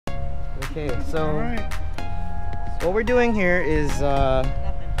Okay, so what we're doing here is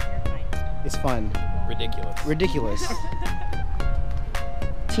it's fun. Ridiculous.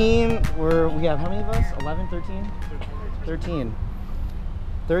 Team, we have how many of us? 11, 13? 13.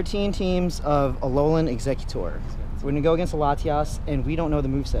 13 teams of Alolan Exeggutor. We're gonna go against the Latias, and we don't know the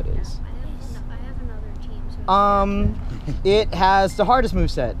moveset is. I have another team. So It has the hardest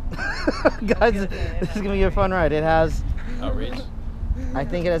moveset. Guys, this is gonna be a fun ride. It has Outrage. I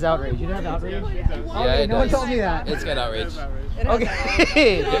think it has Outrage. You don't have Outrage? Yeah, it no one does. told me that. It's got Outrage.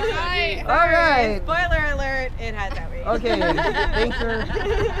 Okay. Alright. Spoiler alert, it has Outrage. Okay. Thanks for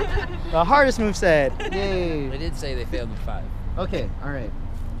the hardest moveset. Yay. They did say they failed with 5. Okay, alright.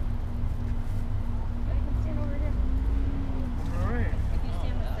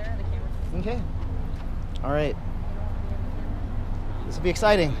 Okay. Alright. This will be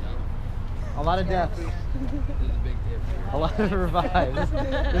exciting. A lot of deaths. This is a big dip. A lot of revives.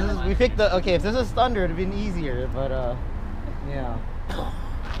 We picked the, okay, if this was Thunder, it'd been easier, but yeah.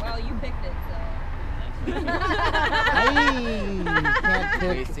 Well, you picked it, so. I can't pick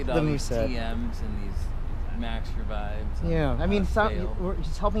Wasted the all these moveset. TMs and these max revives. Yeah, I mean, fail. we're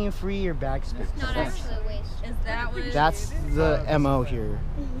just helping you free your bag space. it's not actually a waste. Is that what That's the MO here.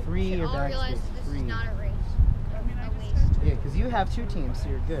 Free your I'll bag realize space. this Free. is not a race. A waste. Yeah, because you have 2 teams, so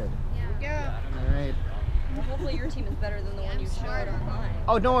you're good. Yeah. All right. Well, hopefully your team is better than the one you showed online.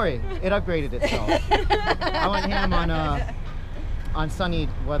 Oh, don't worry. It upgraded itself. I went ham on sunny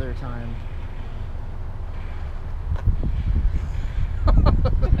weather time.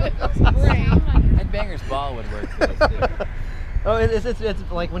 Headbanger's ball would work for this too. Oh,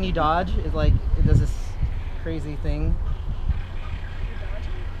 it's like when you dodge, it does this crazy thing.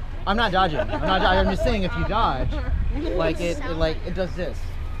 I'm not dodging. I'm just saying if you dodge, it does this.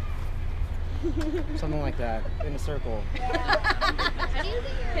 Something like that in a circle. Can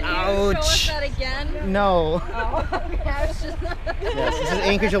you Ouch. show us that again? No. Oh, okay. I was just. Yes, this is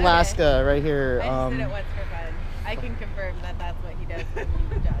Anchorage, Alaska, right here. I just did it once for fun. I can confirm that that's what he does when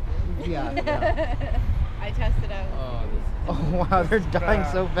he dodges. Yeah. I tested out. Oh wow, they're dying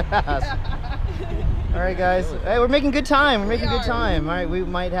so fast. All right, guys. Hey, we're making good time. We're making good time. All right, we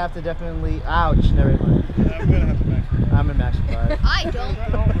might have to definitely. Ouch! Never mind. I'm gonna have to max. I'm gonna max 5. I don't.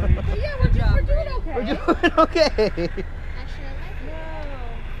 Yeah, we're doing okay. We're doing okay. Actually,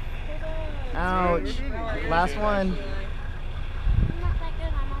 I like it. Ouch! Last one.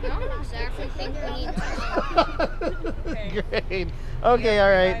 I don't exactly think we need to. Great. Okay, all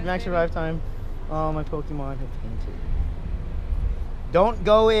right. Max revive time. Oh, my Pokemon have fainted. Don't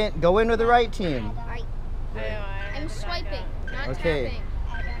go in. Go in with the right team. Right. I'm swiping, not Okay. tapping.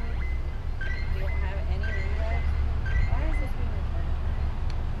 You don't have any reroll? Why is this being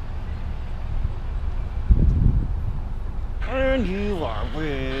retarded? And you are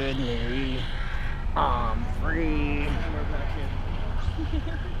with me. I'm free.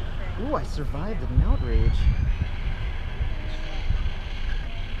 Ooh, I survived an outrage.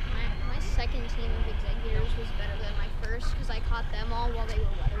 My second team of Exeggutors was better than my first because I caught them all while they were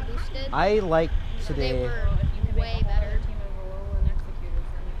weather boosted. I like So they today. were way better.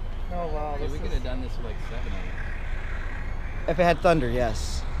 Oh wow. Hey, we could have done this with like 7 of them. If it had Thunder,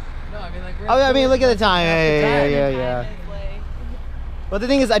 yes. No, I mean like. Oh, I mean, look at the time. Yeah. But the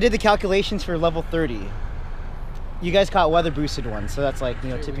thing is, I did the calculations for level 30. You guys caught weather boosted ones, so that's like, you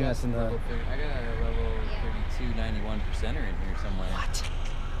know, tipping us in the. I got a level 32, 91 percenter in here somewhere. What?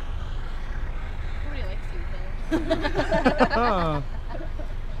 Nobody likes you, Oh.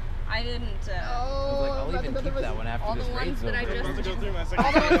 I didn't. I'll even keep that one after all this the ones raid's that I over. just. Let's go through my second.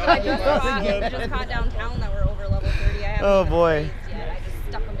 All the ones that I just That's caught, good. just caught downtown that were over level 30. I haven't Oh, even boy. raised yet. I just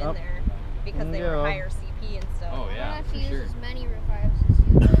stuck them in there because they were Yeah. higher CP and stuff. Oh I don't yeah, have for to use sure. as many revives as you,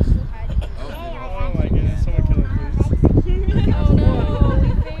 but I still had to use Oh, Oh my goodness, someone kill it, please. Oh no, we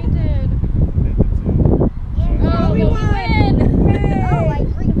fainted. Oh, we win! Oh, I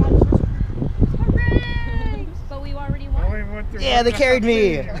agree. Hooray! But we already I won. only went through Yeah, they carried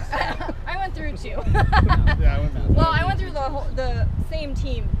me. I went through 2. Yeah, I went through. Well, I went through the same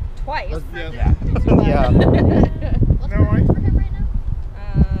team twice. Yeah. Yeah. What's No, I- for him right now?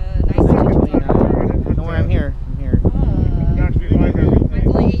 Nice. 29. Don't worry, I'm here. Not to be live everything. Mine's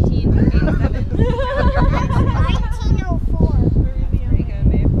only 1887. 1904. Pretty good,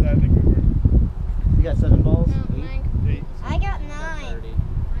 babe. Yeah, I think we were. You got 7 balls? No, 8? nine. 8. I got 9.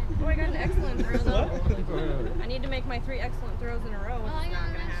 Oh, I got an excellent throw though. I need to make my 3 excellent throws in a row. Oh, I It's got not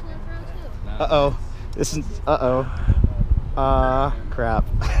an gonna happen. excellent throw too. Uh-oh. This is, crap.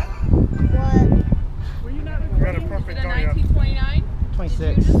 What? Were you not We got a perfect Is it a going up. 1929? 26.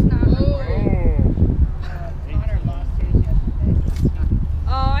 Did you just not Oh. record?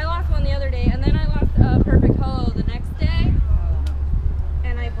 Oh, I lost one the other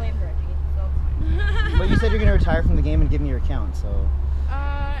retire from the game and give me your account. So.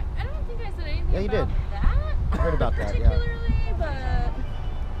 I don't think I said anything Yeah, you about did. that. I heard about that. Yeah. Particularly, but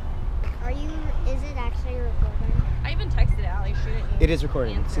Are you? Is it actually recording? I even texted Allie. She didn't. It is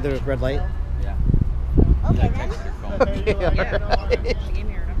recording. See the red light? Yeah. Okay Yeah, then. text your phone. Yeah. Yeah, no, she gave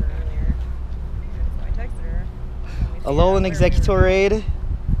me her number earlier. So I texted her. Alolan Exeggutor raid,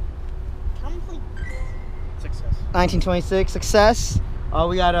 Complete. Success. 1926 success.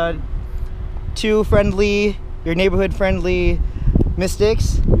 We got two friendly, your neighborhood friendly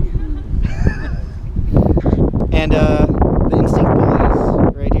mystics, and the instinct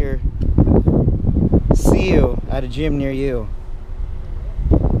bullies right here. See you at a gym near you.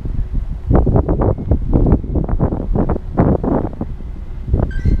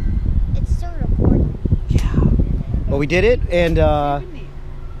 It's still recording. Well, we did it, and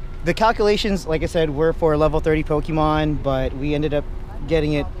the calculations, like I said, were for level 30 Pokemon, but we ended up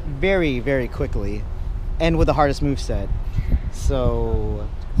getting it very, very quickly, and with the hardest moveset. So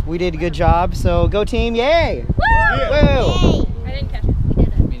we did a good job. So go team! Yay! Woo! Yay! I didn't catch it.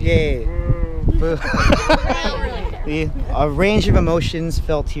 We did it. Yay! Woo. A range of emotions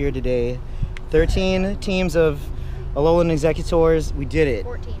felt here today. 13 teams of Alolan Exeggutors. We did it.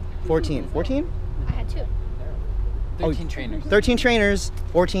 14. 14? I had 2. 13 trainers. 13 trainers,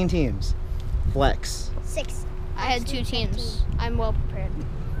 14 teams. Flex. 6. I had 2 teams. I'm well prepared.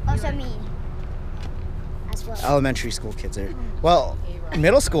 Also me. As well. Elementary school kids are. Well,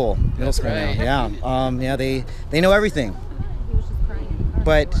 middle school. Middle That's school right. now. Yeah. They know everything.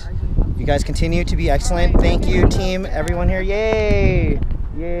 But you guys continue to be excellent. Thank you, team, everyone here. Yay!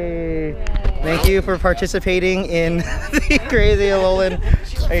 Yay! Thank you for participating in the crazy Alolan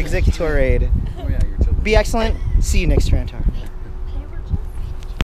Exeggutor raid. Oh yeah, your children. Be excellent. See you next Trantar.